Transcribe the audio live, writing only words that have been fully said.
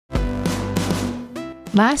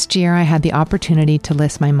Last year, I had the opportunity to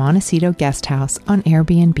list my Montecito guest house on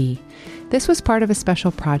Airbnb. This was part of a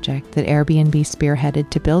special project that Airbnb spearheaded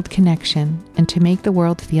to build connection and to make the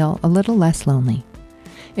world feel a little less lonely.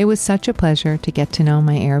 It was such a pleasure to get to know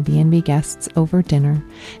my Airbnb guests over dinner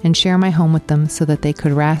and share my home with them so that they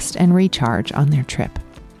could rest and recharge on their trip.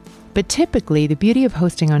 But typically, the beauty of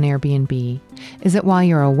hosting on Airbnb is that while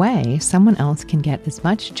you're away, someone else can get as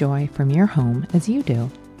much joy from your home as you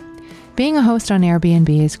do. Being a host on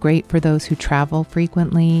Airbnb is great for those who travel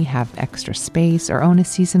frequently, have extra space, or own a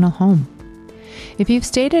seasonal home. If you've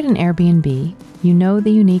stayed at an Airbnb, you know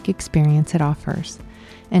the unique experience it offers.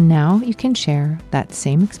 And now you can share that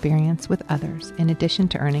same experience with others in addition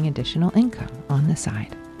to earning additional income on the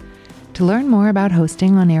side. To learn more about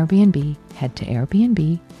hosting on Airbnb, head to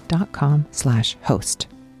airbnb.com/host.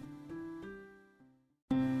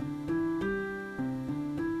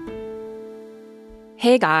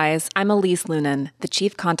 Hey guys, I'm Elise Lunan, the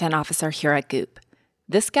Chief Content Officer here at Goop.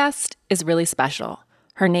 This guest is really special.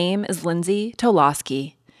 Her name is Lindsay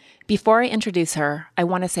Tolosky. Before I introduce her, I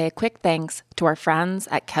want to say a quick thanks to our friends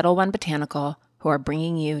at Ketel One Botanical who are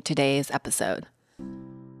bringing you today's episode.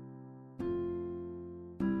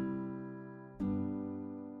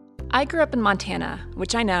 I grew up in Montana,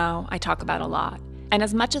 which I know I talk about a lot. And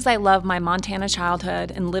as much as I love my Montana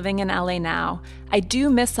childhood and living in LA now, I do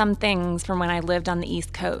miss some things from when I lived on the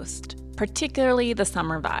East Coast, particularly the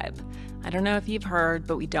summer vibe. I don't know if you've heard,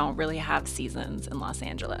 but we don't really have seasons in Los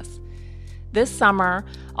Angeles. This summer,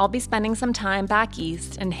 I'll be spending some time back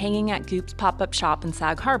east and hanging at Goop's pop-up shop in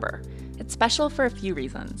Sag Harbor. It's special for a few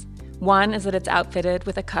reasons. One is that it's outfitted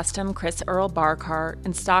with a custom Chris Earl bar cart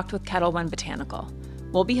and stocked with Ketel One Botanical.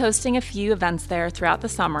 We'll be hosting a few events there throughout the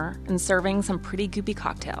summer and serving some pretty goopy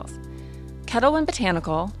cocktails. Ketel One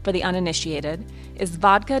Botanical, for the uninitiated, is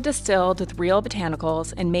vodka distilled with real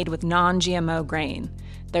botanicals and made with non-GMO grain.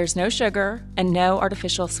 There's no sugar and no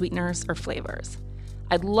artificial sweeteners or flavors.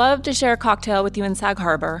 I'd love to share a cocktail with you in Sag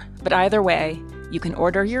Harbor, but either way, you can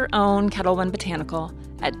order your own Ketel One Botanical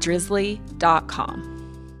at drizzly.com.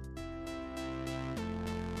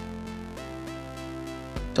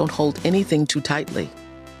 Don't hold anything too tightly.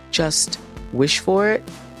 Just wish for it,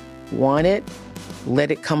 want it,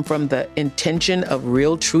 let it come from the intention of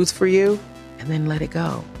real truth for you, and then let it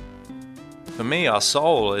go. For me, our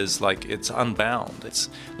soul is like, it's unbound, it's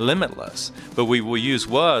limitless, but we will use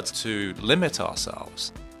words to limit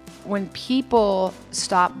ourselves. When people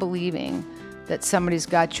stop believing that somebody's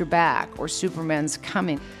got your back or Superman's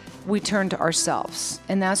coming, we turn to ourselves,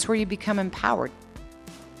 and that's where you become empowered.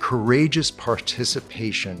 Courageous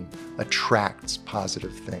participation attracts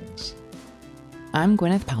positive things. I'm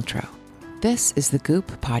Gwyneth Paltrow. This is the Goop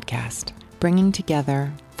Podcast, bringing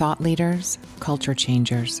together thought leaders, culture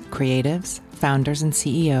changers, creatives, founders and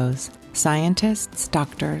CEOs, scientists,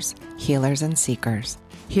 doctors, healers, and seekers,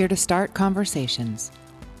 here to start conversations,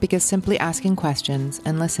 because simply asking questions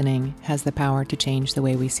and listening has the power to change the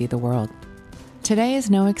way we see the world. Today is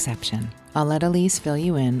no exception. I'll let Elise fill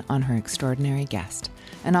you in on her extraordinary guest,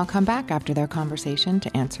 and I'll come back after their conversation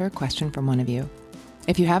to answer a question from one of you.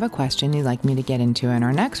 If you have a question you'd like me to get into in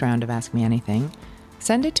our next round of Ask Me Anything,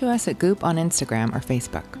 send it to us at Goop on Instagram or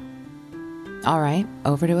Facebook. All right,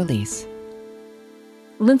 over to Elise.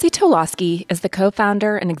 Lindsay Tolosky is the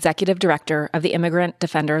co-founder and executive director of the Immigrant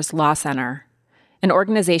Defenders Law Center, an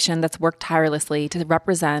organization that's worked tirelessly to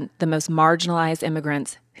represent the most marginalized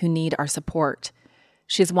immigrants who need our support.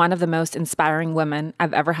 She's one of the most inspiring women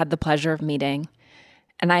I've ever had the pleasure of meeting,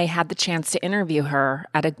 and I had the chance to interview her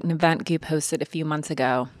at an event Goop hosted a few months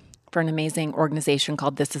ago for an amazing organization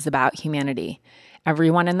called This Is About Humanity.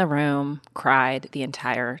 Everyone in the room cried the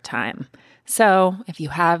entire time. So if you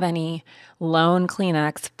have any lone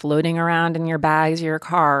Kleenex floating around in your bags or your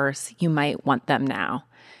cars, you might want them now.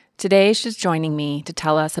 Today, she's joining me to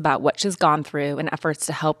tell us about what she's gone through in efforts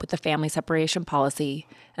to help with the family separation policy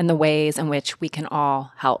and the ways in which we can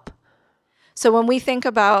all help. So when we think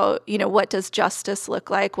about, what does justice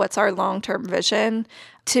look like? What's our long-term vision?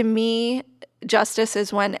 To me, justice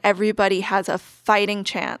is when everybody has a fighting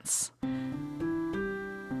chance.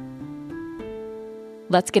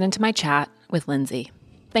 Let's get into my chat with Lindsay.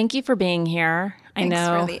 Thank you for being here. Thanks I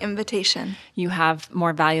know for the invitation. You have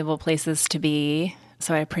more valuable places to be,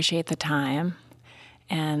 so I appreciate the time.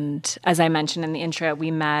 And as I mentioned in the intro,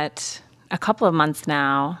 we met a couple of months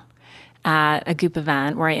now at a Goop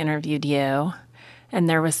event where I interviewed you, and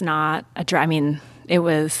there was not it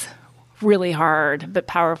was really hard but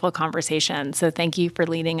powerful conversation. So thank you for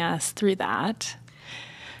leading us through that.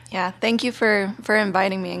 Yeah, thank you for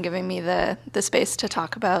inviting me and giving me the space to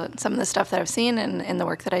talk about some of the stuff that I've seen and the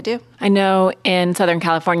work that I do. I know in Southern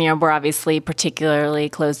California, we're obviously particularly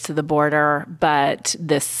close to the border, but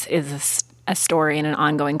this is a story and an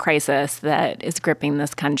ongoing crisis that is gripping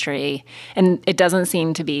this country, and it doesn't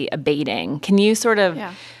seem to be abating. Can you sort of,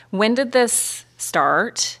 when did this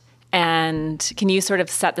start? And can you sort of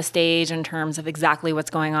set the stage in terms of exactly what's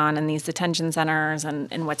going on in these detention centers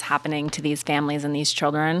and what's happening to these families and these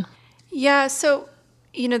children? Yeah, so,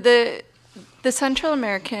 the Central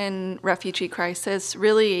American refugee crisis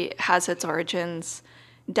really has its origins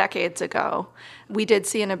decades ago. We did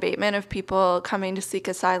see an abatement of people coming to seek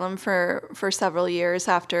asylum for several years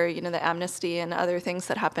after, the amnesty and other things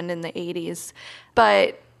that happened in the 80s.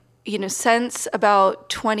 But since about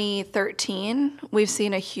 2013, we've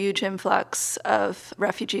seen a huge influx of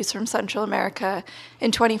refugees from Central America.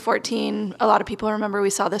 In 2014, a lot of people remember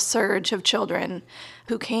we saw the surge of children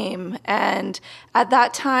who came. And at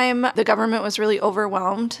that time, the government was really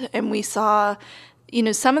overwhelmed, and we saw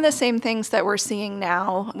some of the same things that we're seeing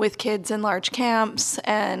now with kids in large camps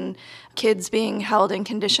and kids being held in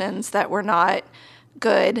conditions that were not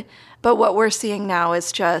good. But what we're seeing now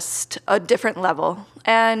is just a different level.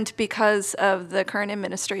 And because of the current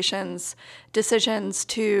administration's decisions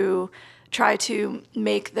to try to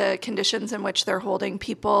make the conditions in which they're holding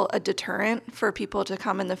people a deterrent for people to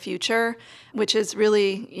come in the future, which is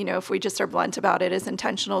really, if we just are blunt about it, is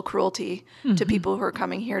intentional cruelty to people who are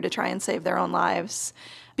coming here to try and save their own lives.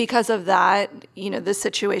 Because of that, the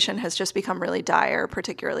situation has just become really dire,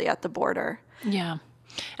 particularly at the border. Yeah.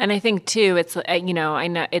 And I think too, it's, I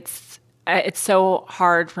know it's so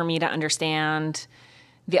hard for me to understand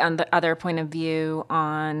the other point of view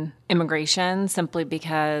on immigration simply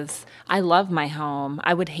because I love my home.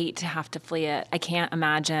 I would hate to have to flee it. I can't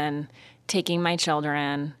imagine taking my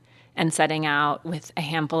children and setting out with a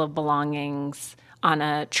handful of belongings on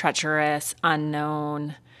a treacherous,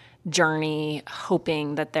 unknown journey,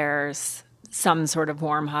 hoping that there's some sort of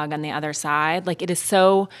warm hug on the other side. Like, it is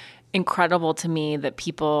so incredible to me that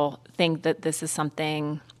people think that this is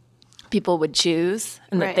something people would choose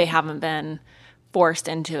and that they haven't been forced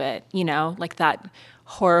into it, like that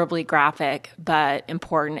horribly graphic but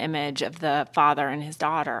important image of the father and his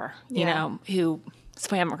daughter, you know, who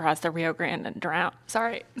swam across the Rio Grande and drowned.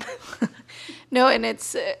 Sorry. No, and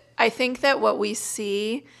I think that what we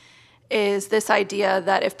see is this idea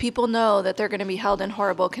that if people know that they're going to be held in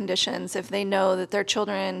horrible conditions, if they know that their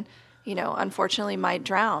children, unfortunately might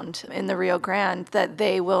drown in the Rio Grande, that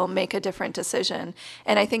they will make a different decision.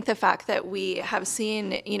 And I think the fact that we have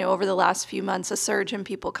seen, over the last few months, a surge in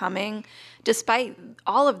people coming, despite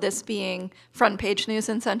all of this being front page news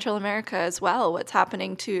in Central America as well, what's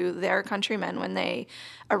happening to their countrymen when they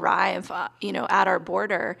arrive, at our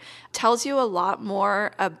border, tells you a lot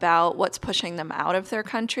more about what's pushing them out of their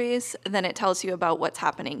countries than it tells you about what's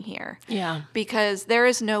happening here. Yeah. Because there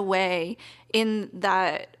is no way in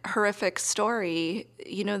that horrific story,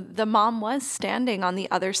 the mom was standing on the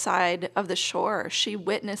other side of the shore. She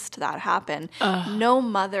witnessed that happen. No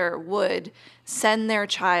mother would send their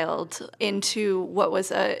child into what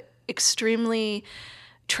was a extremely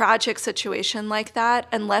tragic situation like that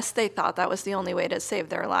unless they thought that was the only way to save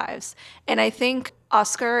their lives. And I think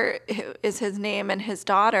Oscar is his name, and his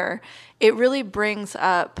daughter, it really brings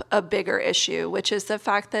up a bigger issue, which is the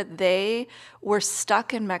fact that they were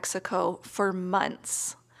stuck in Mexico for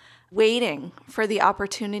months, waiting for the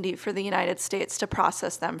opportunity for the United States to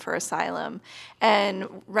process them for asylum.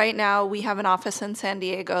 And right now we have an office in San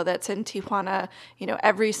Diego that's in Tijuana.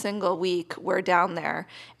 Every single week we're down there,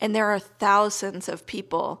 and there are thousands of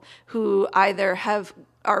people who either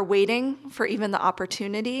are waiting for even the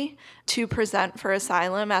opportunity to present for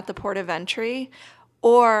asylum at the port of entry,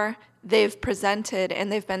 or they've presented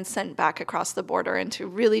and they've been sent back across the border into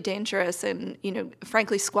really dangerous and,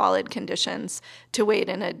 frankly, squalid conditions to wait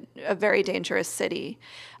in a very dangerous city.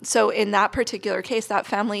 So in that particular case, that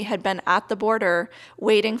family had been at the border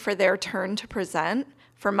waiting for their turn to present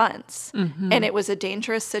for months. Mm-hmm. And it was a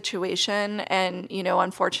dangerous situation. And,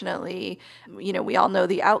 unfortunately, we all know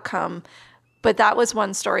the outcome. But that was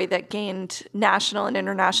one story that gained national and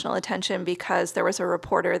international attention because there was a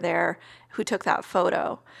reporter there who took that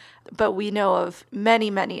photo. But we know of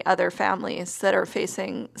many, many other families that are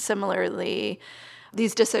facing similarly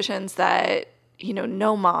these decisions that,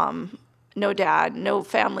 no mom, no dad, no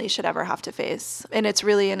family should ever have to face. And it's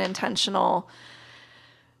really an intentional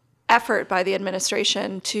effort by the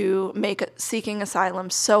administration to make seeking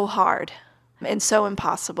asylum so hard and so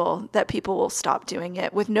impossible that people will stop doing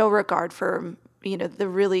it with no regard for, the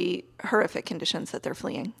really horrific conditions that they're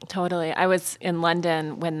fleeing. Totally. I was in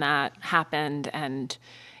London when that happened, and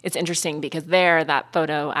it's interesting because there that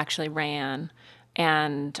photo actually ran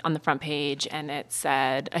and on the front page, and it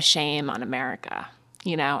said, "A shame on America."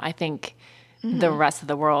 I think the rest of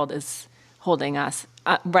the world is holding us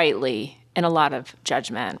rightly in a lot of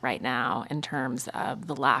judgment right now in terms of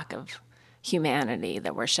the lack of humanity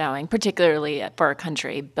that we're showing, particularly for a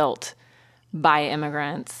country built by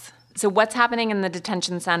immigrants. So what's happening in the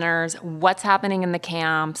detention centers? What's happening in the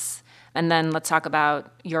camps? And then let's talk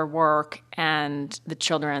about your work and the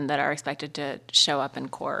children that are expected to show up in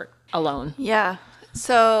court alone. Yeah.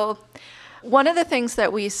 So one of the things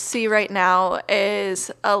that we see right now is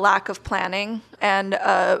a lack of planning and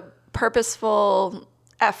a purposeful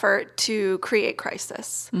effort to create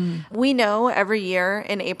crisis. We know every year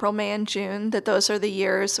in April, May, and June that those are the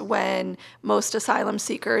years when most asylum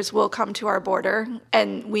seekers will come to our border.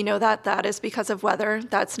 And we know that that is because of weather.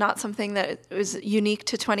 That's not something that is unique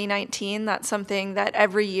to 2019. That's something that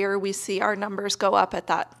every year we see our numbers go up at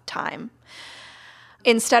that time.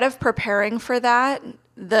 Instead of preparing for that,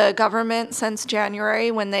 the government, since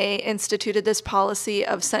January, when they instituted this policy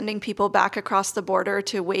of sending people back across the border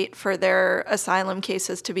to wait for their asylum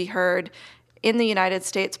cases to be heard in the United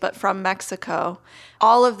States, but from Mexico,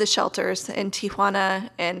 all of the shelters in Tijuana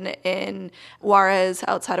and in Juarez,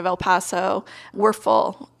 outside of El Paso, were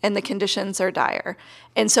full, and the conditions are dire.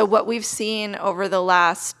 And so what we've seen over the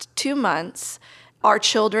last 2 months are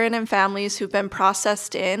children and families who've been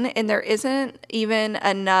processed in, and there isn't even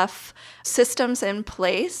enough systems in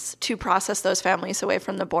place to process those families away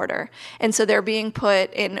from the border. And so they're being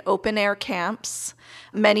put in open air camps.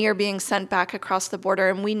 Many are being sent back across the border.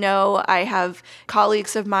 And we know, I have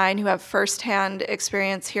colleagues of mine who have firsthand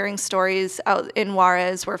experience hearing stories out in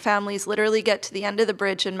Juarez where families literally get to the end of the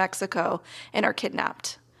bridge in Mexico and are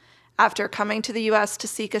kidnapped. After coming to the U.S. to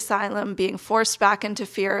seek asylum, being forced back into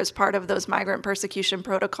fear as part of those migrant persecution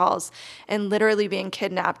protocols, and literally being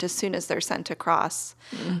kidnapped as soon as they're sent across.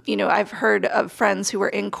 I've heard of friends who were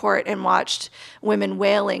in court and watched women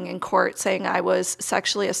wailing in court saying, "I was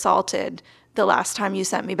sexually assaulted the last time you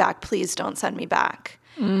sent me back. Please don't send me back."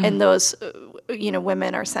 And those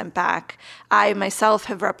women are sent back. I myself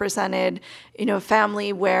have represented, a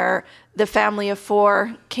family where the family of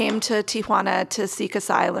 4 came to Tijuana to seek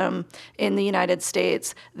asylum in the United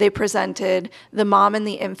States. They presented the mom and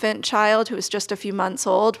the infant child, who was just a few months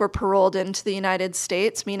old, were paroled into the United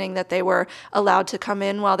States, meaning that they were allowed to come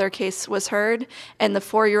in while their case was heard. And the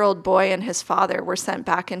 4-year-old boy and his father were sent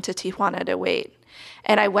back into Tijuana to wait.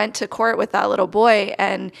 And I went to court with that little boy,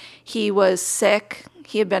 and he was sick.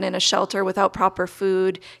 He had been in a shelter without proper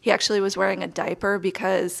food. He actually was wearing a diaper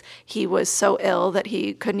because he was so ill that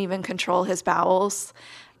he couldn't even control his bowels.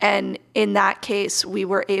 And in that case, we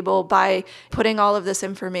were able, by putting all of this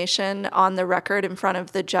information on the record in front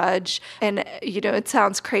of the judge, and, it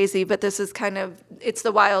sounds crazy, but this is it's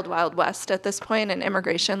the wild, wild west at this point, and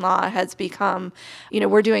immigration law has become,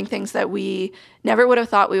 we're doing things that we never would have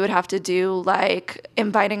thought we would have to do, like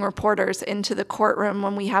inviting reporters into the courtroom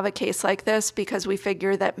when we have a case like this, because we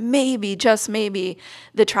figure that maybe, just maybe,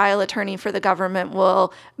 the trial attorney for the government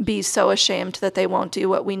will be so ashamed that they won't do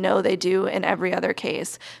what we know they do in every other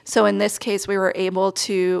case. So in this case, we were able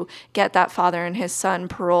to get that father and his son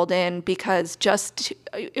paroled in because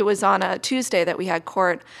it was on a Tuesday that we had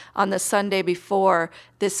court. On the Sunday before,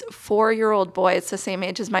 this 4-year-old boy, it's the same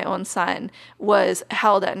age as my own son, was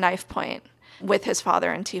held at knife point with his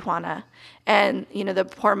father in Tijuana. And, the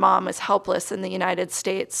poor mom was helpless in the United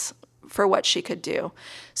States for what she could do.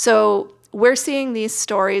 So we're seeing these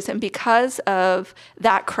stories, and because of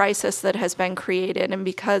that crisis that has been created, and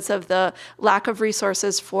because of the lack of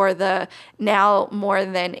resources for the now more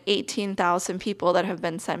than 18,000 people that have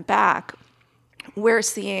been sent back, we're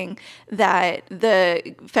seeing that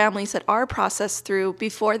the families that are processed through,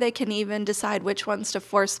 before they can even decide which ones to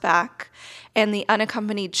force back, and the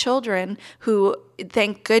unaccompanied children who,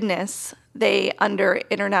 thank goodness, they, under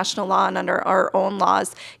international law and under our own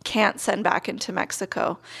laws, can't send back into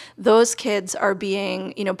Mexico. Those kids are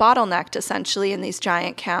being, bottlenecked essentially in these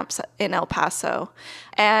giant camps in El Paso.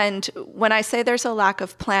 And when I say there's a lack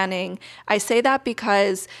of planning, I say that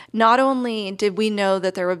because not only did we know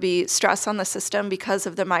that there would be stress on the system because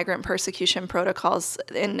of the migrant persecution protocols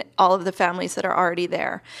in all of the families that are already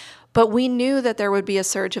there, but we knew that there would be a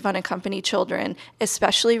surge of unaccompanied children,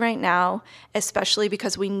 especially right now, especially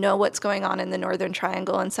because we know what's going on in the Northern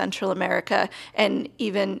Triangle in Central America, and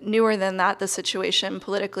even newer than that, the situation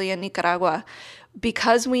politically in Nicaragua.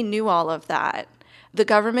 Because we knew all of that, the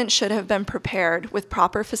government should have been prepared with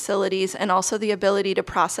proper facilities and also the ability to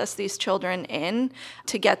process these children in,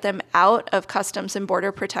 to get them out of Customs and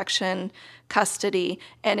Border Protection custody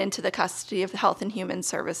and into the custody of Health and Human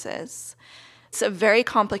Services. It's a very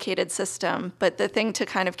complicated system, but the thing to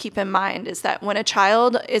kind of keep in mind is that when a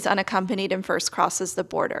child is unaccompanied and first crosses the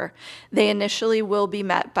border, they initially will be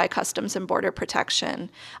met by Customs and Border Protection.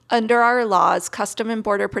 Under our laws, Customs and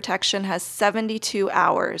Border Protection has 72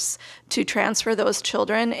 hours to transfer those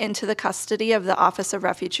children into the custody of the Office of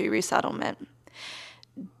Refugee Resettlement.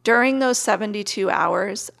 During those 72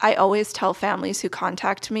 hours, I always tell families who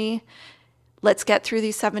contact me, let's get through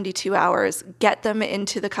these 72 hours, get them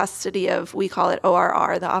into the custody of, we call it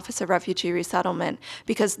ORR, the Office of Refugee Resettlement,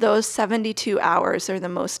 because those 72 hours are the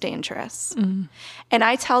most dangerous. And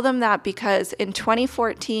I tell them that because in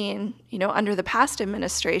 2014, under the past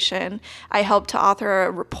administration, I helped to author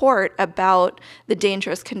a report about the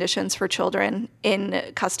dangerous conditions for children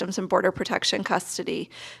in Customs and Border Protection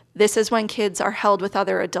custody. This is when kids are held with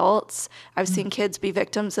other adults. I've seen kids be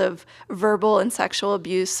victims of verbal and sexual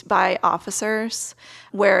abuse by officers,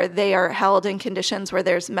 where they are held in conditions where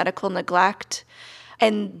there's medical neglect.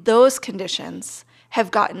 And those conditions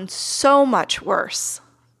have gotten so much worse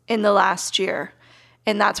in the last year.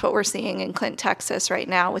 And that's what we're seeing in Clint, Texas right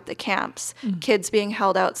now with the camps. Kids being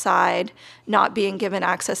held outside, not being given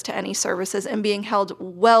access to any services, and being held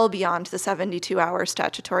well beyond the 72-hour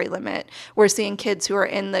statutory limit. We're seeing kids who are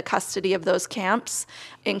in the custody of those camps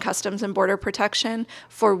in Customs and Border Protection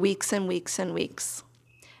for weeks and weeks and weeks.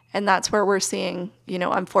 And that's where we're seeing,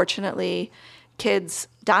 unfortunately, kids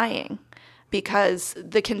dying, because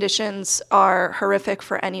the conditions are horrific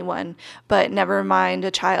for anyone, but never mind a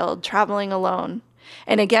child traveling alone.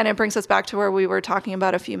 And again, it brings us back to where we were talking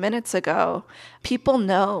about a few minutes ago. People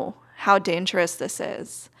know how dangerous this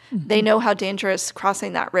is. They know how dangerous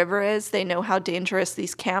crossing that river is. They know how dangerous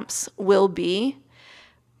these camps will be.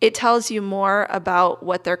 It tells you more about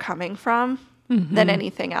what they're coming from than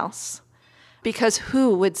anything else. Because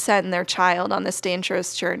who would send their child on this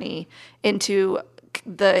dangerous journey into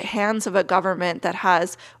the hands of a government that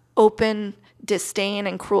has open disdain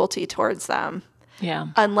and cruelty towards them? Yeah.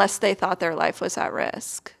 Unless they thought their life was at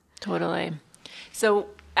risk. Totally. So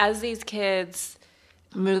as these kids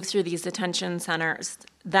move through these detention centers,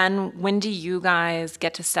 then when do you guys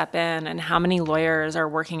get to step in, and how many lawyers are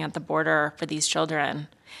working at the border for these children?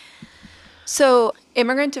 So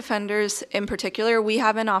immigrant defenders in particular, we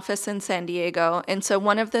have an office in San Diego. And so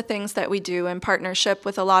one of the things that we do in partnership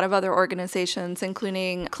with a lot of other organizations,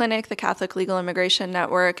 including Clinic, the Catholic Legal Immigration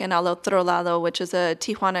Network, and Al Otro Lado, which is a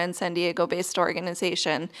Tijuana and San Diego-based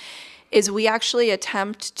organization, is we actually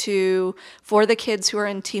attempt to, for the kids who are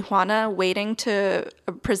in Tijuana waiting to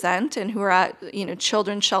present and who are at,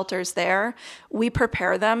 children's shelters there, we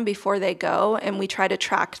prepare them before they go and we try to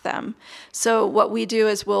track them. So what we do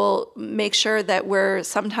is we'll make sure that we're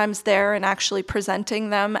sometimes there and actually presenting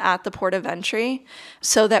them at the port of entry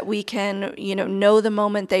so that we can, know the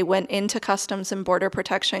moment they went into Customs and Border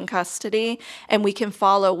Protection custody, and we can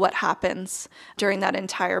follow what happens during that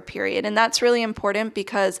entire period. And that's really important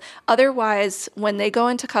because otherwise, when they go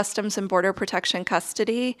into Customs and Border Protection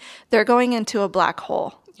custody, they're going into a black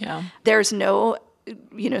hole. Yeah. There's no,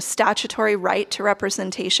 statutory right to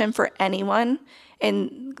representation for anyone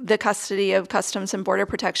in the custody of Customs and Border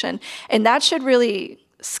Protection. And that should really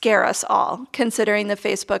scare us all, considering the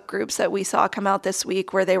Facebook groups that we saw come out this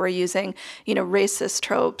week where they were using, racist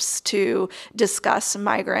tropes to discuss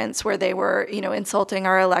migrants, where they were, insulting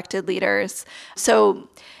our elected leaders. So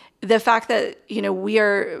the fact that, we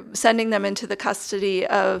are sending them into the custody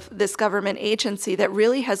of this government agency that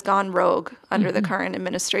really has gone rogue under the current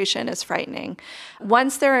administration is frightening.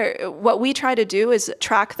 What we try to do is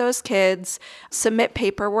track those kids, submit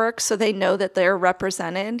paperwork so they know that they're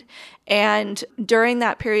represented, and during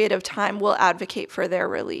that period of time, we'll advocate for their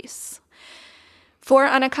release. For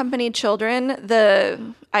unaccompanied children,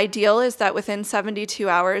 the ideal is that within 72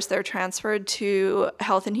 hours, they're transferred to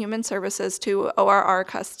Health and Human Services, to ORR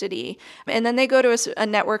custody. And then they go to a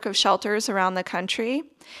network of shelters around the country.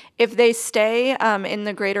 If they stay in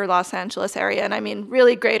the greater Los Angeles area, and I mean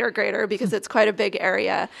really greater because it's quite a big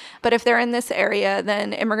area, but if they're in this area,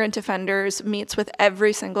 then Immigrant Defenders meets with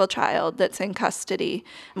every single child that's in custody.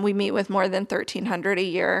 We meet with more than 1,300 a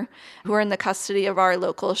year who are in the custody of our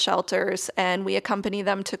local shelters, and we accompany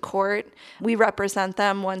them to court. We represent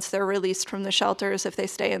them once they're released from the shelters if they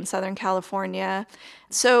stay in Southern California.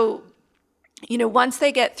 So once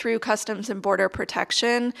they get through Customs and Border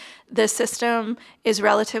Protection, the system is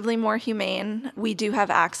relatively more humane. We do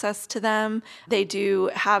have access to them. They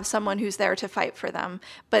do have someone who's there to fight for them.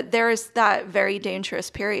 But there is that very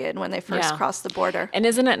dangerous period when they first cross the border. And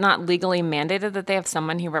isn't it not legally mandated that they have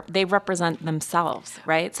someone who they represent themselves,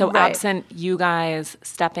 right? So absent you guys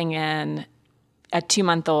stepping in, a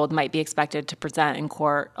 2-month-old might be expected to present in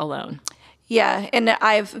court alone. Yeah, and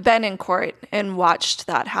I've been in court and watched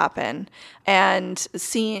that happen and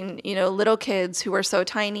seen, little kids who are so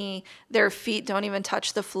tiny, their feet don't even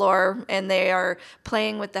touch the floor, and they are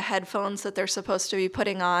playing with the headphones that they're supposed to be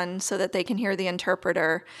putting on so that they can hear the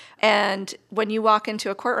interpreter. And when you walk into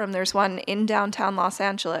a courtroom, there's one in downtown Los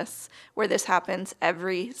Angeles where this happens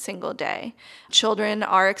every single day. Children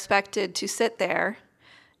are expected to sit there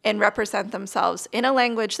and represent themselves in a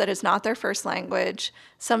language that is not their first language,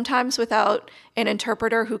 sometimes without an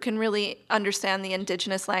interpreter who can really understand the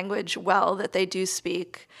indigenous language well that they do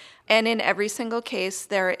speak. And in every single case,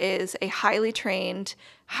 there is a highly trained,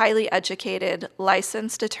 highly educated,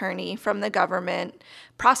 licensed attorney from the government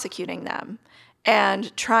prosecuting them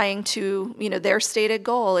and trying to, their stated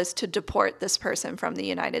goal is to deport this person from the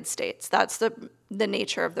United States. That's the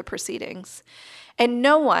nature of the proceedings. And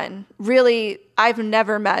no one really, I've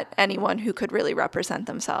never met anyone who could really represent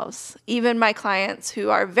themselves. Even my clients who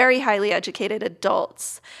are very highly educated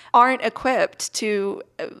adults aren't equipped to,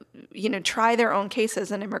 try their own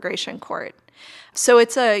cases in immigration court. So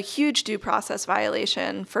it's a huge due process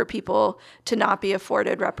violation for people to not be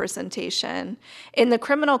afforded representation. In the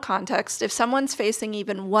criminal context, if someone's facing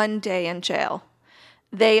even 1 day in jail,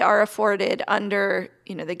 they are afforded under,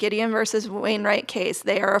 the Gideon versus Wainwright case,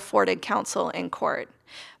 they are afforded counsel in court.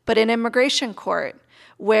 But in immigration court,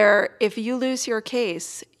 where if you lose your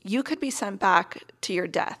case, you could be sent back to your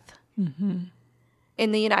death. Mm-hmm.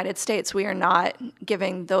 In the United States, we are not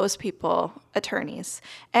giving those people attorneys.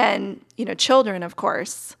 And, children, of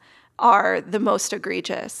course, are the most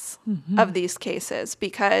egregious of these cases,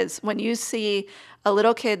 because when you see a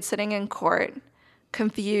little kid sitting in court,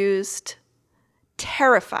 confused,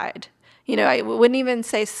 terrified, I wouldn't even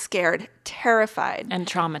say scared, terrified. And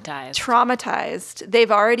traumatized. Traumatized.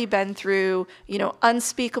 They've already been through,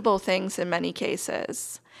 unspeakable things in many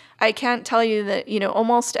cases. I can't tell you that,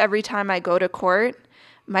 almost every time I go to court,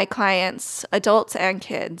 my clients, adults and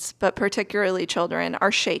kids, but particularly children,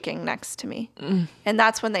 are shaking next to me. And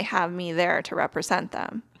that's when they have me there to represent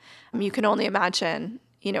them. You can only imagine,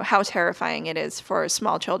 how terrifying it is for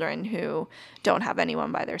small children who don't have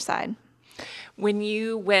anyone by their side. When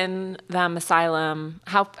you win them asylum,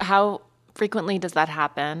 how frequently does that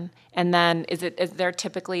happen? And then is there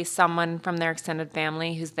typically someone from their extended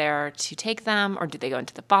family who's there to take them, or do they go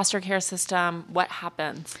into the foster care system? What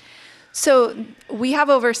happens? So we have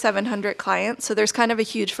over 700 clients, so there's kind of a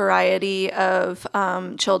huge variety of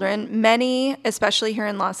children. Many, especially here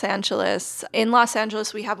in Los Angeles. In Los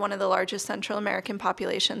Angeles, we have one of the largest Central American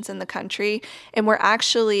populations in the country, and we're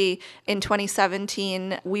actually, in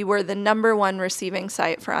 2017, we were the #1 receiving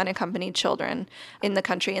site for unaccompanied children in the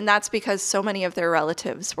country, and that's because so many of their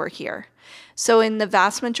relatives were here. So in the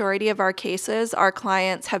vast majority of our cases, our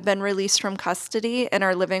clients have been released from custody and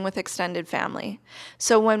are living with extended family.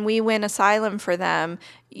 So when we win asylum for them,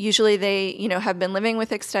 usually they, have been living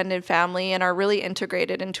with extended family and are really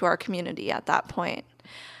integrated into our community at that point.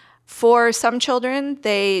 For some children,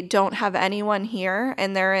 they don't have anyone here,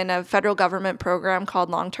 and they're in a federal government program called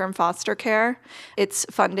long-term foster care. It's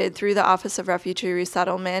funded through the Office of Refugee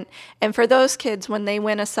Resettlement. And for those kids, when they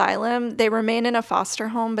win asylum, they remain in a foster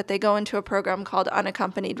home, but they go into a program called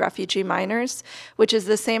Unaccompanied Refugee Minors, which is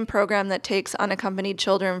the same program that takes unaccompanied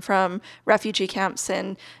children from refugee camps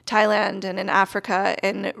in Thailand and in Africa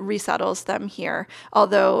and resettles them here.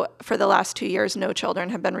 Although for the last 2 years, no children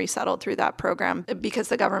have been resettled through that program because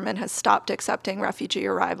the government has stopped accepting refugee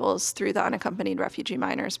arrivals through the Unaccompanied Refugee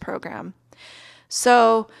Minors program.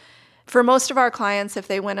 So for most of our clients, if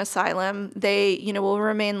they win asylum, they, will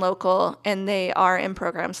remain local, and they are in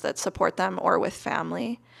programs that support them or with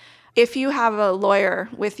family. If you have a lawyer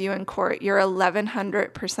with you in court, you're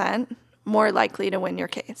 1,100% more likely to win your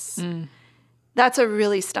case. That's a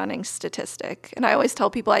really stunning statistic. And I always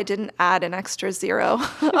tell people I didn't add an extra zero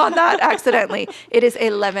on that accidentally. It is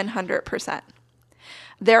 1,100%.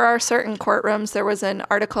 There are certain courtrooms. There was an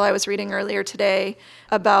article I was reading earlier today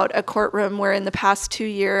about a courtroom where in the past 2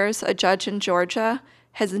 years, a judge in Georgia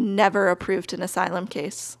has never approved an asylum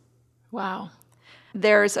case. Wow.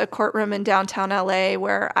 There's a courtroom in downtown LA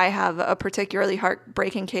where I have a particularly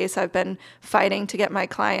heartbreaking case. I've been fighting to get my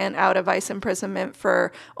client out of ICE imprisonment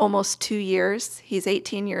for almost 2 years. He's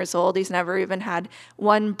 18 years old. He's never even had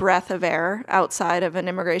one breath of air outside of an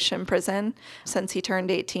immigration prison since he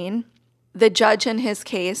turned 18. The judge in his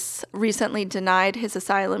case recently denied his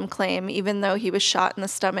asylum claim, even though he was shot in the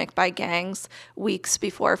stomach by gangs weeks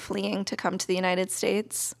before fleeing to come to the United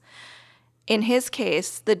States. In his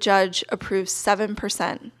case, the judge approves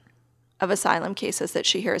 7% of asylum cases that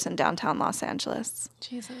she hears in downtown Los Angeles.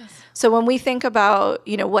 Jesus. So when we think about,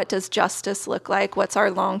 what does justice look like? What's our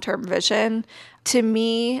long-term vision? To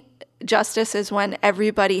me, justice is when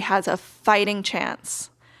everybody has a fighting chance.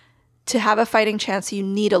 To have a fighting chance, you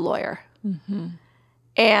need a lawyer. Mm-hmm.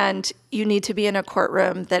 And you need to be in a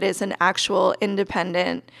courtroom that is an actual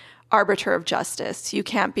independent arbiter of justice. You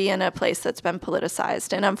can't be in a place that's been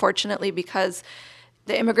politicized. And unfortunately, because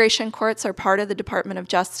the immigration courts are part of the Department of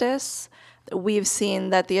Justice, we've seen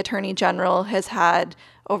that the Attorney General has had,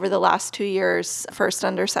 over the last 2 years, first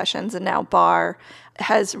under Sessions and now Barr,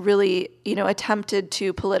 has really, attempted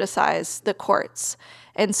to politicize the courts.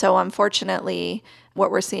 And so unfortunately,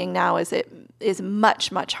 what we're seeing now is it is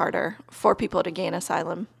much, much harder for people to gain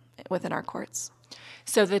asylum within our courts.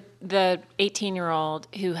 So the 18-year-old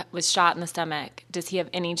who was shot in the stomach, does he have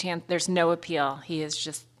any chance? There's no appeal. He is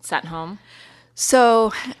just sent home?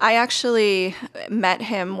 So I actually met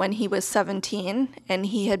him when he was 17, and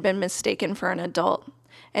he had been mistaken for an adult.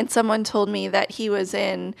 And someone told me that he was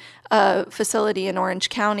in a facility in Orange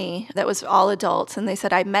County that was all adults. And they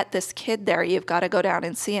said, I met this kid there. You've got to go down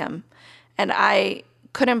and see him. And I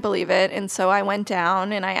couldn't believe it. And so I went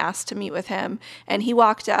down and I asked to meet with him. And he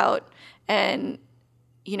walked out. And,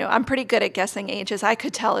 I'm pretty good at guessing ages. I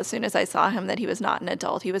could tell as soon as I saw him that he was not an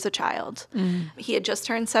adult. He was a child. Mm. He had just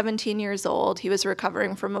turned 17 years old. He was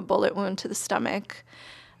recovering from a bullet wound to the stomach.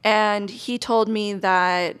 And he told me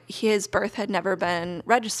that his birth had never been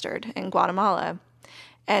registered in Guatemala.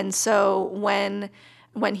 And so when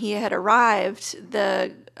he had arrived,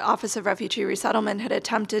 the Office of Refugee Resettlement had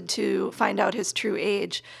attempted to find out his true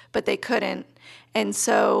age, but they couldn't. And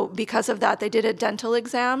so because of that, they did a dental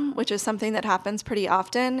exam, which is something that happens pretty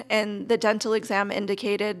often. And the dental exam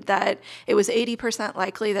indicated that it was 80%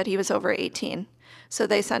 likely that he was over 18. So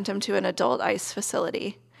they sent him to an adult ICE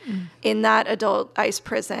facility. Mm. In that adult ICE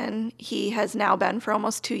prison, he has now been for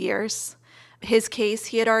almost 2 years. His case,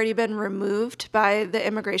 he had already been removed by the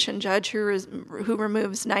immigration judge who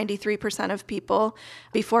removes 93% of people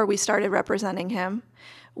before we started representing him.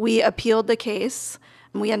 We appealed the case.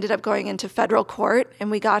 We ended up going into federal court,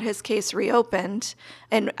 and we got his case reopened.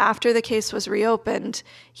 And after the case was reopened,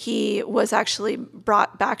 he was actually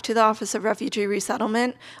brought back to the Office of Refugee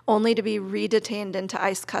Resettlement, only to be redetained into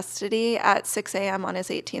ICE custody at 6 a.m. on his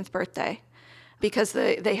 18th birthday, because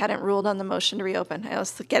they hadn't ruled on the motion to reopen. I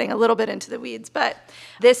was getting a little bit into the weeds, but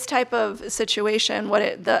this type of situation,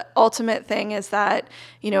 the ultimate thing is that,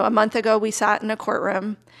 a month ago we sat in a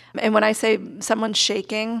courtroom, and when I say someone's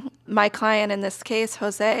shaking, my client in this case,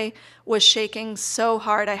 Jose, was shaking so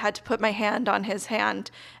hard I had to put my hand on his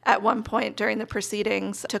hand at one point during the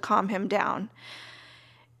proceedings to calm him down.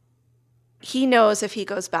 He knows if he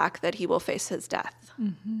goes back that he will face his death.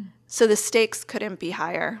 Mm-hmm. So the stakes couldn't be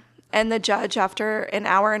higher. And the judge, after an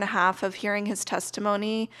hour and a half of hearing his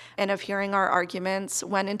testimony and of hearing our arguments,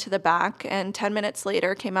 went into the back and 10 minutes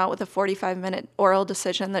later came out with a 45-minute oral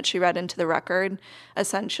decision that she read into the record,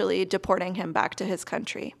 essentially deporting him back to his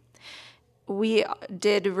country. We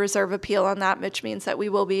did reserve appeal on that, which means that we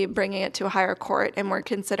will be bringing it to a higher court, and we're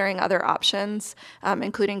considering other options,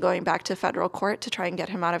 including going back to federal court to try and get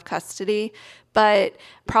him out of custody. But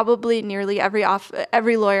probably nearly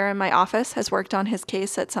every lawyer in my office has worked on his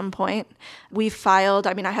case at some point. We've filed,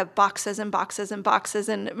 I have boxes and boxes and boxes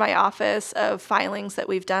in my office of filings that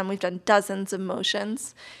we've done. We've done dozens of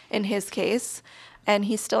motions in his case, and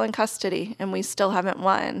he's still in custody, and we still haven't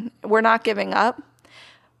won. We're not giving up.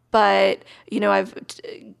 But, I've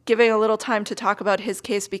given a little time to talk about his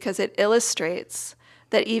case because it illustrates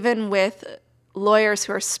that even with lawyers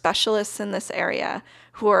who are specialists in this area,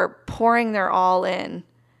 who are pouring their all in,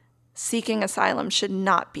 seeking asylum should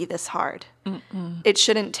not be this hard. Mm-mm. It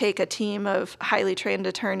shouldn't take a team of highly trained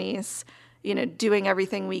attorneys, doing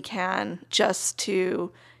everything we can just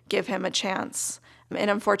to give him a chance. And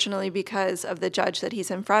unfortunately, because of the judge that he's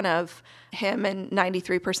in front of, him and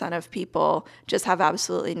 93% of people just have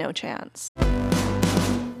absolutely no chance.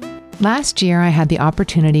 Last year, I had the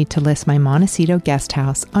opportunity to list my Montecito guest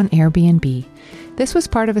house on Airbnb. This was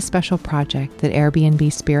part of a special project that Airbnb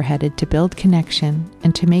spearheaded to build connection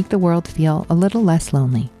and to make the world feel a little less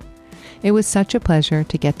lonely. It was such a pleasure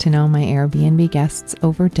to get to know my Airbnb guests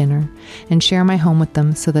over dinner and share my home with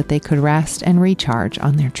them so that they could rest and recharge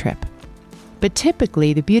on their trip. But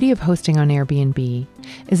typically, the beauty of hosting on Airbnb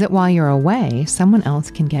is that while you're away, someone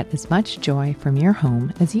else can get as much joy from your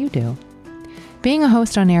home as you do. Being a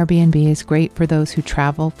host on Airbnb is great for those who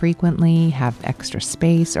travel frequently, have extra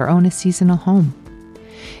space, or own a seasonal home.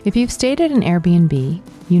 If you've stayed at an Airbnb,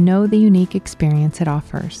 you know the unique experience it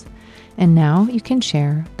offers. And now you can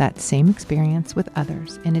share that same experience with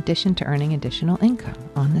others in addition to earning additional income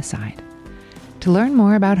on the side. To learn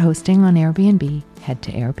more about hosting on Airbnb, head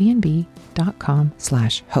to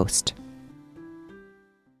airbnb.com/host.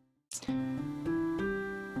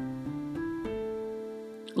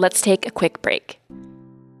 let's take a quick break.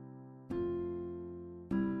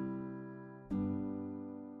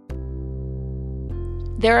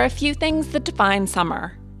 There are a few things that define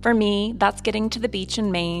summer. For me, that's getting to the beach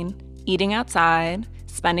in Maine, eating outside,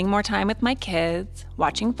 spending more time with my kids,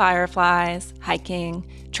 watching fireflies, hiking,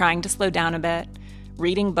 trying to slow down a bit,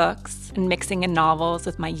 reading books, and mixing in novels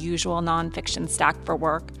with my usual nonfiction stack for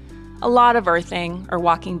work, a lot of earthing or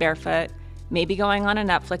walking barefoot, maybe going on a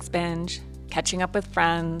Netflix binge, catching up with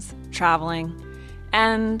friends, traveling,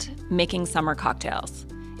 and making summer cocktails.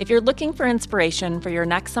 If you're looking for inspiration for your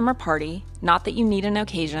next summer party, not that you need an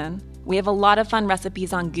occasion, we have a lot of fun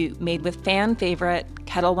recipes on Goop made with fan favorite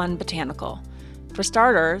Ketel One Botanical. For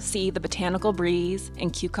starters, see the Botanical Breeze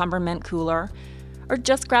and Cucumber Mint Cooler, or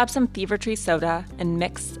just grab some Fever Tree soda and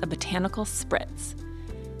mix a botanical spritz.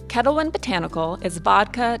 Ketel One Botanical is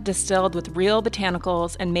vodka distilled with real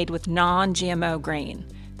botanicals and made with non-GMO grain.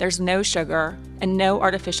 There's no sugar and no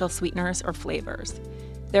artificial sweeteners or flavors.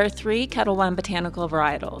 There are 3 Ketel One Botanical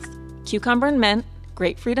varietals: cucumber and mint,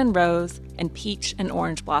 grapefruit and rose, and peach and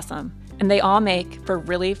orange blossom. And they all make for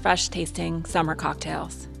really fresh-tasting summer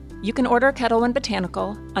cocktails. You can order Ketel One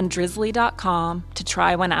Botanical on drizzly.com to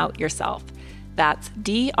try one out yourself. That's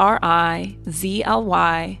DRIZLY.com.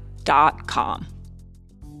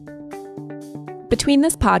 Between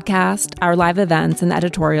this podcast, our live events, and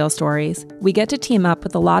editorial stories, we get to team up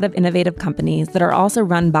with a lot of innovative companies that are also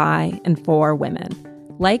run by and for women.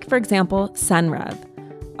 Like, for example, Senrev.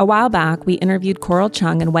 A while back, we interviewed Coral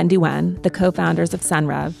Chung and Wendy Wen, the co-founders of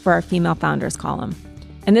Senrev, for our Female Founders column.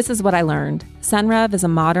 And this is what I learned. Senrev is a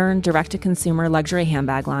modern, direct-to-consumer luxury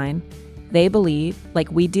handbag line. They believe,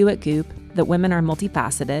 like we do at Goop, that women are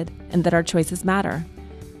multifaceted and that our choices matter.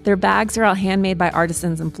 Their bags are all handmade by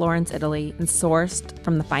artisans in Florence, Italy, and sourced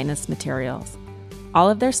from the finest materials. All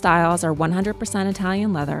of their styles are 100%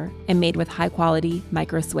 Italian leather and made with high-quality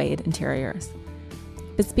micro-suede interiors.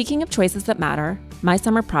 But speaking of choices that matter, my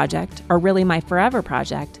summer project, or really my forever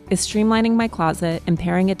project, is streamlining my closet and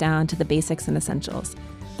paring it down to the basics and essentials,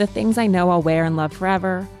 the things I know I'll wear and love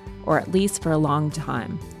forever, or at least for a long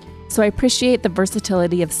time. So I appreciate the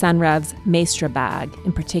versatility of Senrev's Maestra bag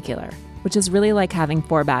in particular, which is really like having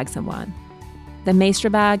 4 bags in one. The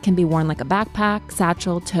Maestra bag can be worn like a backpack,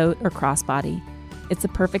 satchel, tote, or crossbody. It's the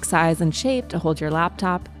perfect size and shape to hold your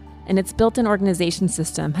laptop, and its built-in organization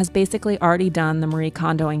system has basically already done the Marie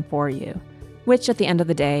Kondoing for you, which at the end of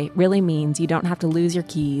the day really means you don't have to lose your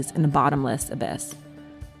keys in a bottomless abyss.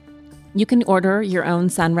 You can order your own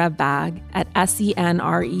Senrev bag at senreve.com,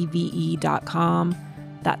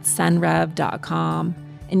 that's senrev.com,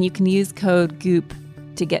 and you can use code GOOP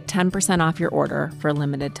to get 10% off your order for a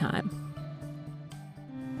limited time.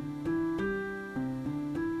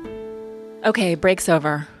 Okay, break's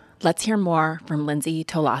over. Let's hear more from Lindsay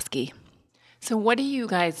Tolosky. So what do you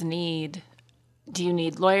guys need? Do you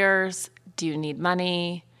need lawyers? Do you need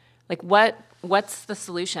money? Like what's the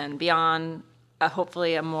solution beyond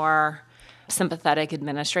hopefully a more sympathetic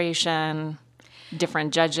administration,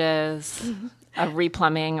 different judges, a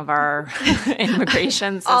replumbing of our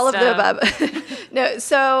immigration system? All of the above. No,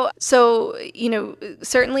 so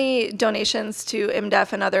certainly donations to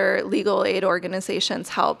IMDEF and other legal aid organizations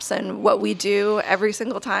helps. And what we do every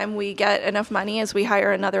single time we get enough money is we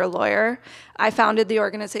hire another lawyer. I founded the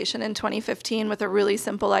organization in 2015 with a really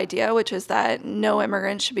simple idea, which is that no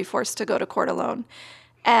immigrant should be forced to go to court alone.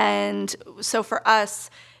 And so for us,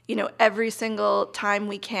 every single time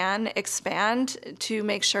we can expand to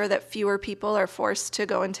make sure that fewer people are forced to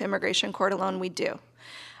go into immigration court alone, we do.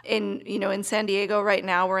 In San Diego right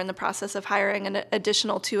now, we're in the process of hiring an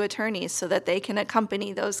additional 2 attorneys so that they can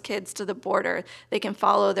accompany those kids to the border. They can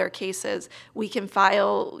follow their cases. We can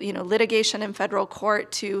file, litigation in federal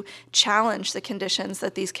court to challenge the conditions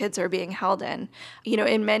that these kids are being held in.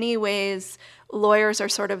 In many ways, lawyers are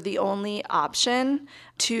sort of the only option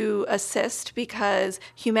to assist because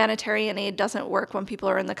humanitarian aid doesn't work when people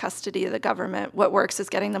are in the custody of the government. What works is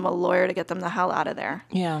getting them a lawyer to get them the hell out of there.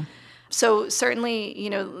 Yeah. So certainly,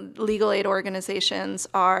 legal aid organizations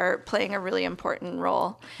are playing a really important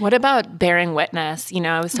role. What about bearing witness?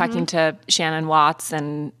 I was talking to Shannon Watts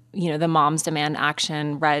and, the Moms Demand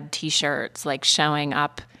Action red T-shirts, like showing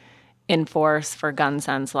up in force for gun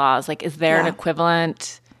sense laws. Like, is there an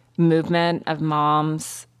equivalent movement of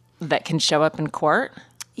moms that can show up in court?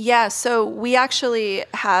 Yeah, so we actually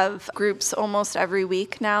have groups almost every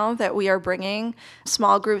week now that we are bringing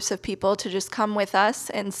small groups of people to just come with us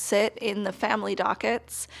and sit in the family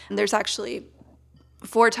dockets. And there's actually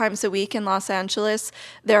 4 times a week in Los Angeles,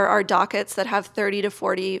 there are dockets that have 30 to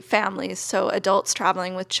 40 families, so adults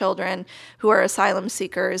traveling with children who are asylum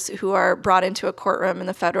seekers who are brought into a courtroom in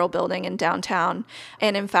the federal building in downtown.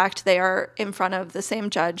 And in fact, they are in front of the same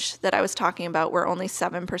judge that I was talking about, where only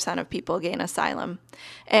 7% of people gain asylum.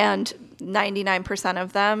 And 99%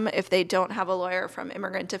 of them, if they don't have a lawyer from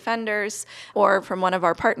Immigrant Defenders or from one of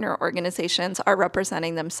our partner organizations, are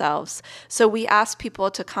representing themselves. So we ask people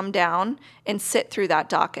to come down and sit through that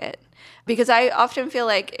docket. Because I often feel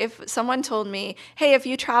like if someone told me, hey, if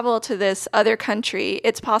you travel to this other country,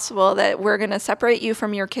 it's possible that we're going to separate you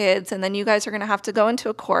from your kids, and then you guys are going to have to go into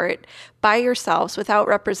a court by yourselves without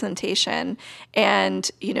representation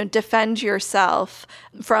and, defend yourself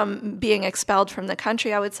from being expelled from the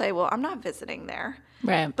country, I would say, well, I'm not visiting there.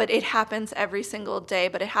 Right. But it happens every single day,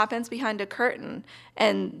 but it happens behind a curtain,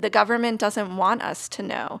 and the government doesn't want us to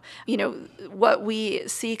know. What we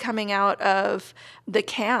see coming out of the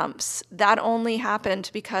camps, that only happened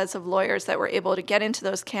because of lawyers that were able to get into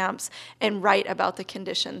those camps and write about the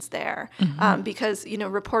conditions there. Because,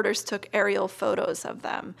 reporters took aerial photos of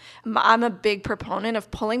them. I'm a big proponent of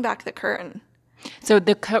pulling back the curtain. So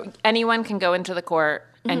anyone can go into the court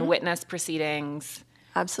and witness proceedings.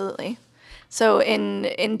 Absolutely. So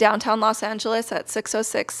in downtown Los Angeles at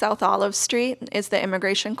 606 South Olive Street is the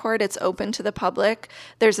immigration court. It's open to the public.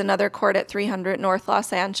 There's another court at 300 North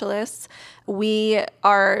Los Angeles. We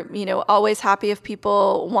are, always happy if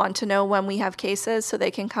people want to know when we have cases so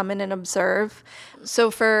they can come in and observe.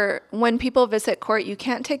 So for when people visit court, you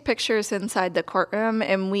can't take pictures inside the courtroom,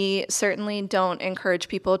 and we certainly don't encourage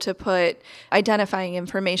people to put identifying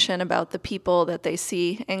information about the people that they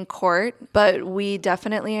see in court. But we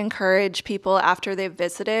definitely encourage people after they've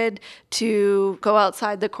visited to go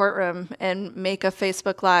outside the courtroom and make a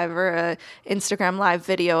Facebook Live or a Instagram Live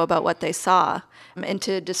video about what they saw, and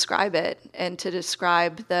to describe it and to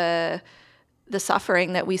describe the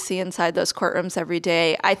suffering that we see inside those courtrooms every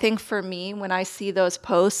day. I think for me, when I see those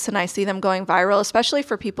posts and I see them going viral, especially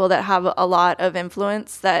for people that have a lot of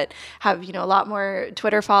influence, that have, a lot more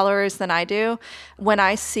Twitter followers than I do, when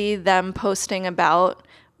I see them posting about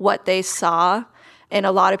what they saw and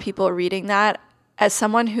a lot of people reading that, as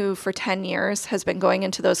someone who for 10 years has been going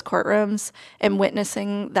into those courtrooms and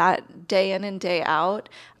witnessing that day in and day out,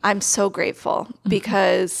 I'm so grateful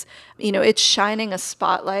because, it's shining a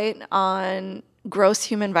spotlight on gross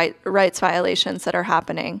human rights violations that are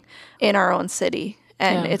happening in our own city.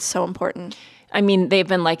 And it's so important. I mean, they've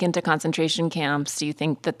been likened to concentration camps. Do you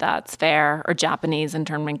think that that's fair? Or Japanese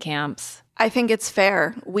internment camps? I think it's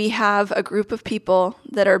fair. We have a group of people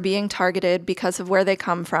that are being targeted because of where they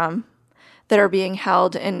come from, that are being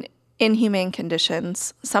held in inhumane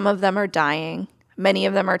conditions. Some of them are dying. Many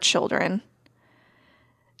of them are children.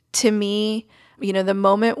 To me, the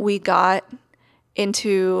moment we got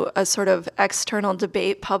into a sort of external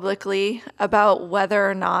debate publicly about whether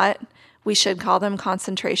or not we should call them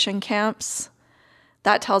concentration camps,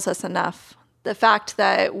 that tells us enough. The fact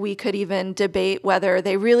that we could even debate whether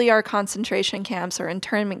they really are concentration camps or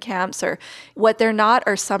internment camps, or what they're not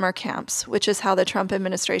are summer camps, which is how the Trump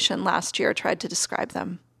administration last year tried to describe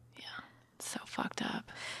them. Yeah, it's so fucked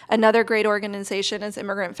up. Another great organization is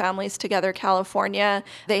Immigrant Families Together California.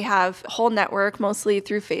 They have a whole network, mostly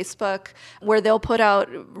through Facebook, where they'll put out,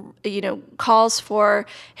 calls for,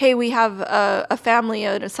 hey, we have a family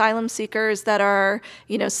of asylum seekers that are,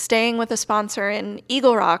 staying with a sponsor in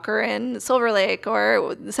Eagle Rock or in Silver Lake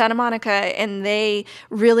or Santa Monica, and they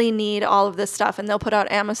really need all of this stuff. And they'll put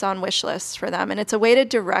out Amazon wish lists for them. And it's a way to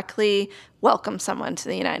directly welcome someone to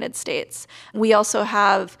the United States. We also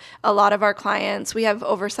have a lot of our clients. We have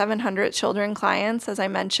over 700 children clients, as I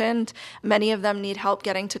mentioned. Many of them need help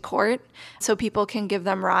getting to court, so people can give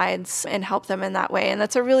them rides and help them in that way. And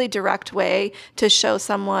that's a really direct way to show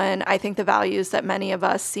someone, I think, the values that many of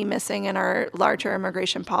us see missing in our larger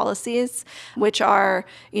immigration policies, which are,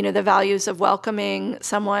 the values of welcoming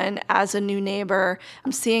someone as a new neighbor,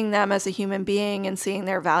 seeing them as a human being, and seeing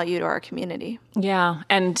their value to our community. Yeah.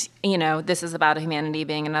 And, this is about Humanity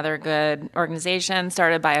being another good organization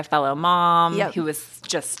started by a fellow mom who was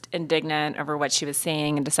just indignant over what she was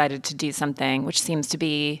seeing and decided to do something, which seems to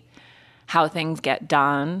be how things get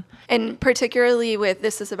done. And particularly with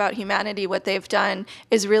This Is About Humanity, what they've done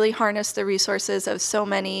is really harness the resources of so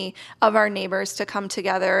many of our neighbors to come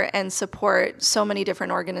together and support so many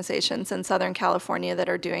different organizations in Southern California that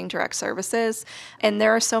are doing direct services. And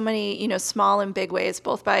there are so many, small and big ways,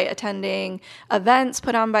 both by attending events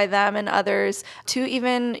put on by them and others, to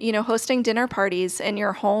even, hosting dinner parties in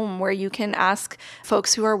your home where you can ask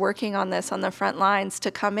folks who are working on this on the front lines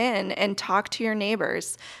to come in and talk to your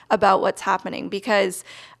neighbors about what's happening. Because,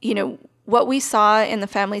 what we saw in the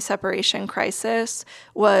family separation crisis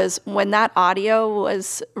was when that audio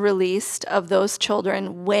was released of those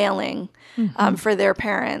children wailing for their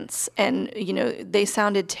parents, and they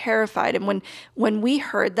sounded terrified. And when we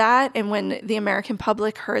heard that, and when the American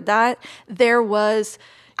public heard that, there was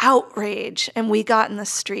outrage, and we got in the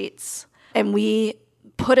streets and we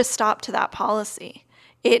put a stop to that policy.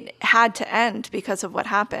 It had to end because of what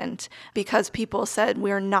happened, because people said,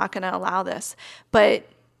 we're not going to allow this. But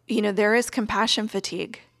there is compassion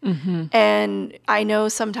fatigue. And I know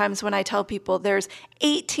sometimes when I tell people there's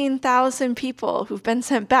 18,000 people who've been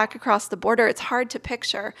sent back across the border, it's hard to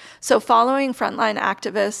picture. So following frontline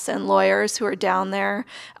activists and lawyers who are down there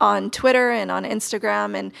on Twitter and on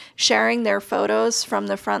Instagram and sharing their photos from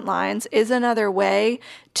the front lines is another way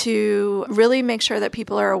to really make sure that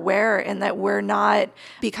people are aware and that we're not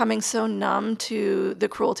becoming so numb to the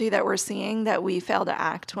cruelty that we're seeing that we fail to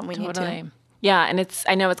act when we need to. Yeah, and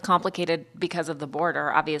I know it's complicated because of the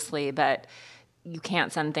border, obviously, but you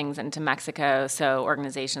can't send things into Mexico. So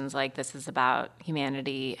organizations like This Is About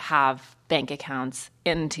Humanity have bank accounts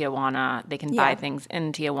in Tijuana. They can buy things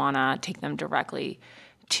in Tijuana, take them directly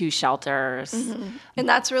to shelters. And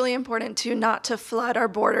that's really important too, not to flood our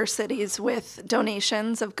border cities with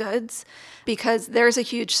donations of goods, because there's a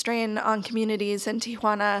huge strain on communities in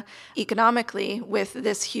Tijuana economically with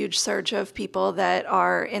this huge surge of people that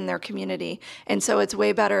are in their community. And so it's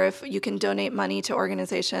way better if you can donate money to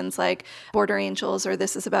organizations like Border Angels or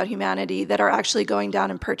This Is About Humanity that are actually going down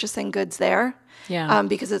and purchasing goods there.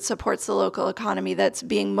 Because it supports the local economy that's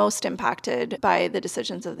being most impacted by the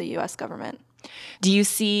decisions of the U.S. government. Do you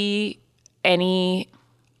see any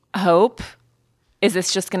hope? Is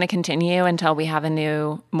this just going to continue until we have a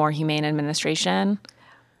new, more humane administration?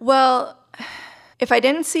 Well, if I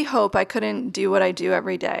didn't see hope, I couldn't do what I do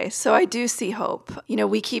every day. So I do see hope.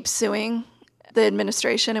 We keep suing the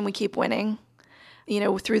administration and we keep winning.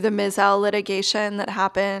 Through the Mizell litigation that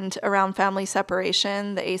happened around family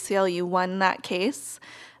separation, the ACLU won that case,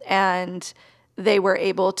 and they were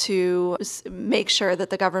able to make sure that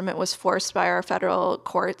the government was forced by our federal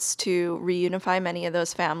courts to reunify many of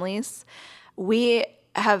those families. We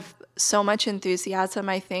have so much enthusiasm,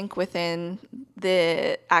 I think, within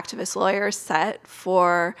the activist lawyers set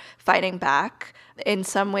for fighting back. In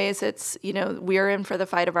some ways, it's, we're in for the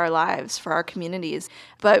fight of our lives, for our communities.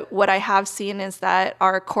 But what I have seen is that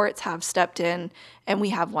our courts have stepped in and we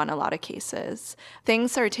have won a lot of cases.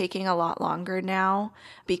 Things are taking a lot longer now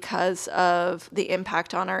because of the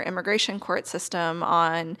impact on our immigration court system,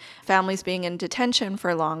 on families being in detention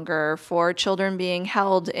for longer, for children being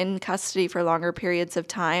held in custody for longer periods of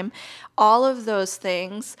time. All of those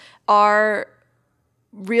things are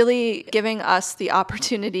really giving us the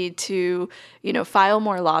opportunity to, file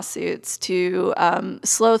more lawsuits, to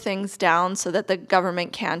slow things down so that the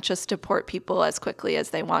government can't just deport people as quickly as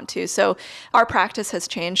they want to. So our practice has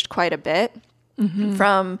changed quite a bit.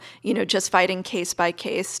 From, just fighting case by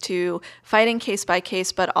case to fighting case by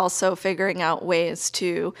case, but also figuring out ways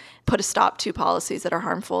to put a stop to policies that are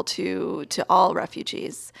harmful to all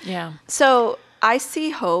refugees. Yeah. So I see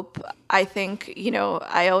hope. I think,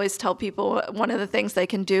 I always tell people one of the things they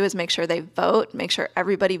can do is make sure they vote, make sure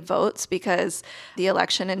everybody votes, because the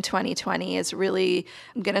election in 2020 is really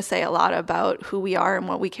going to say a lot about who we are and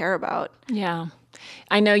what we care about. Yeah.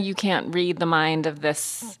 I know you can't read the mind of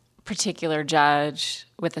this particular judge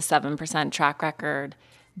with a 7% track record,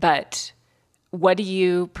 but what do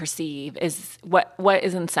you perceive is what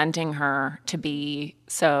is incenting her to be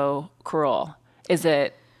so cruel? Is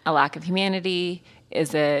it a lack of humanity?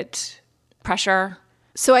 Is it pressure?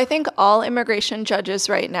 So I think all immigration judges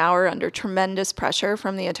right now are under tremendous pressure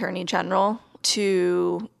from the Attorney General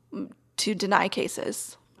to deny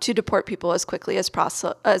cases, to deport people as quickly as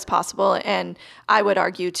possible, and I would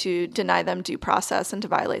argue to deny them due process and to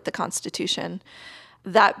violate the Constitution.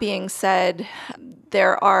 That being said,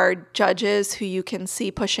 there are judges who you can see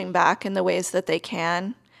pushing back in the ways that they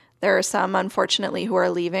can. There are some, unfortunately, who are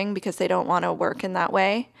leaving because they don't want to work in that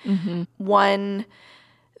way. One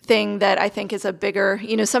thing that I think is a bigger,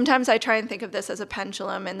 sometimes I try and think of this as a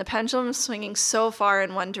pendulum, and the pendulum is swinging so far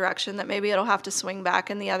in one direction that maybe it'll have to swing back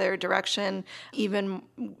in the other direction, even,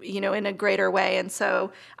 in a greater way. And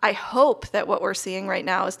so I hope that what we're seeing right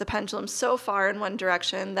now is the pendulum so far in one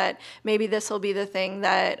direction that maybe this will be the thing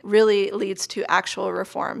that really leads to actual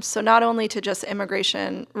reforms. So not only to just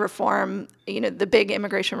immigration reform, the big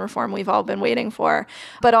immigration reform we've all been waiting for,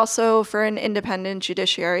 but also for an independent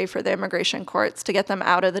judiciary for the immigration courts, to get them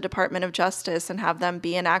out of the Department of Justice and have them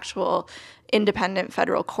be an actual independent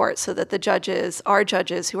federal court so that the judges are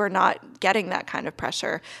judges who are not getting that kind of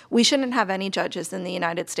pressure. We shouldn't have any judges in the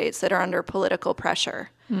United States that are under political pressure.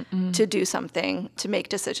 to do something, to make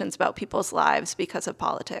decisions about people's lives because of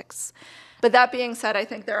politics. But that being said, I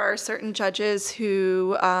think there are certain judges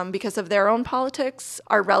who, because of their own politics,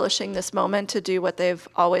 are relishing this moment to do what they've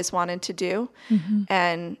always wanted to do.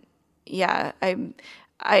 And yeah,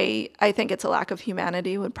 I think it's a lack of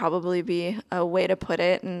humanity would probably be a way to put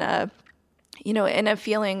it, and in a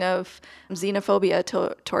feeling of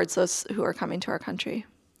xenophobia towards those who are coming to our country.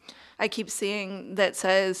 I keep seeing that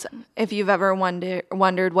says, if you've ever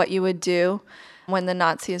wondered what you would do when the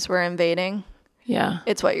Nazis were invading,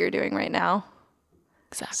 it's what you're doing right now.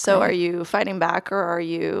 Exactly. So are you fighting back, or are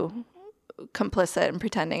you complicit and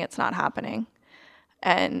pretending it's not happening?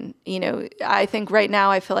 And, I think right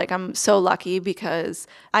now I feel like I'm so lucky because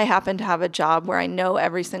I happen to have a job where I know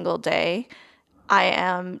every single day I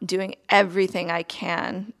am doing everything I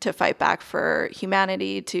can to fight back for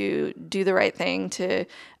humanity, to do the right thing, to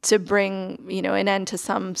bring, an end to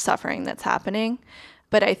some suffering that's happening.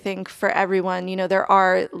 But I think for everyone, there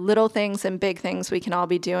are little things and big things we can all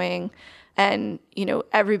be doing. And,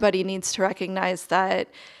 everybody needs to recognize that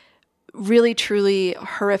really, truly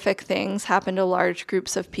horrific things happen to large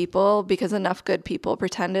groups of people because enough good people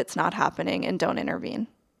pretend it's not happening and don't intervene.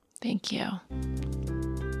 Thank you.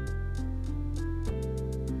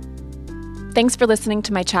 Thanks for listening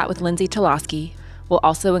to my chat with Lindsay Toloski. We'll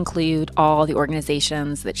also include all the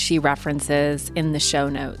organizations that she references in the show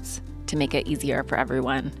notes to make it easier for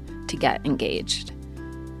everyone to get engaged.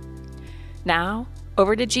 Now,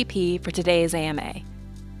 over to GP for today's AMA.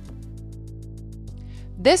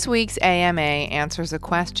 This week's AMA answers a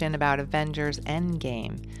question about Avengers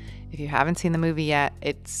Endgame. If you haven't seen the movie yet,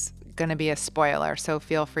 it's going to be a spoiler, so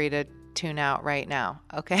feel free to tune out right now.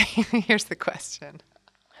 Okay, here's the question.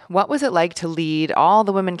 What was it like to lead all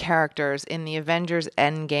the women characters in the Avengers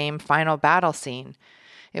Endgame final battle scene?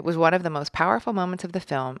 It was one of the most powerful moments of the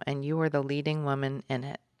film, and you were the leading woman in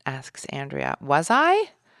it, asks Andrea. Was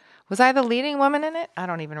I? Was I the leading woman in it? I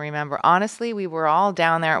don't even remember. Honestly, we were all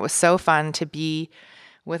down there. It was so fun to be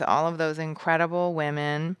with all of those incredible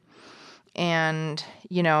women. And,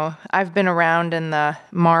 I've been around in the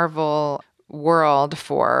Marvel world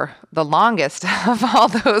for the longest of all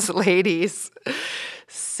those ladies.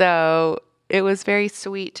 So it was very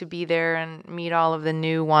sweet to be there and meet all of the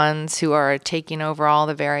new ones who are taking over all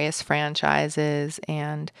the various franchises.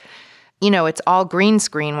 And, it's all green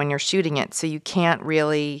screen when you're shooting it. So you can't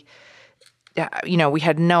really, we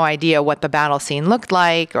had no idea what the battle scene looked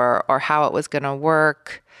like or how it was going to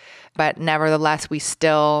work. But nevertheless, we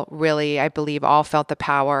still really, I believe, all felt the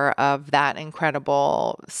power of that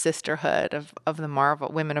incredible sisterhood of the Marvel,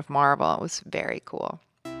 women of Marvel. It was very cool.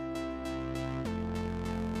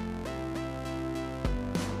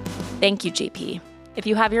 Thank you, GP. If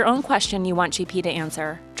you have your own question you want GP to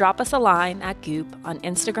answer, drop us a line at Goop on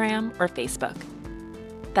Instagram or Facebook.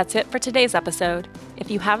 That's it for today's episode. If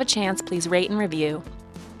you have a chance, please rate and review.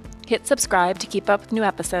 Hit subscribe to keep up with new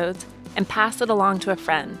episodes and pass it along to a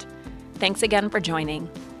friend. Thanks again for joining.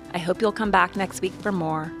 I hope you'll come back next week for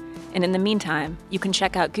more. And in the meantime, you can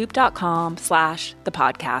check out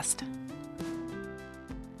goop.com/thepodcast.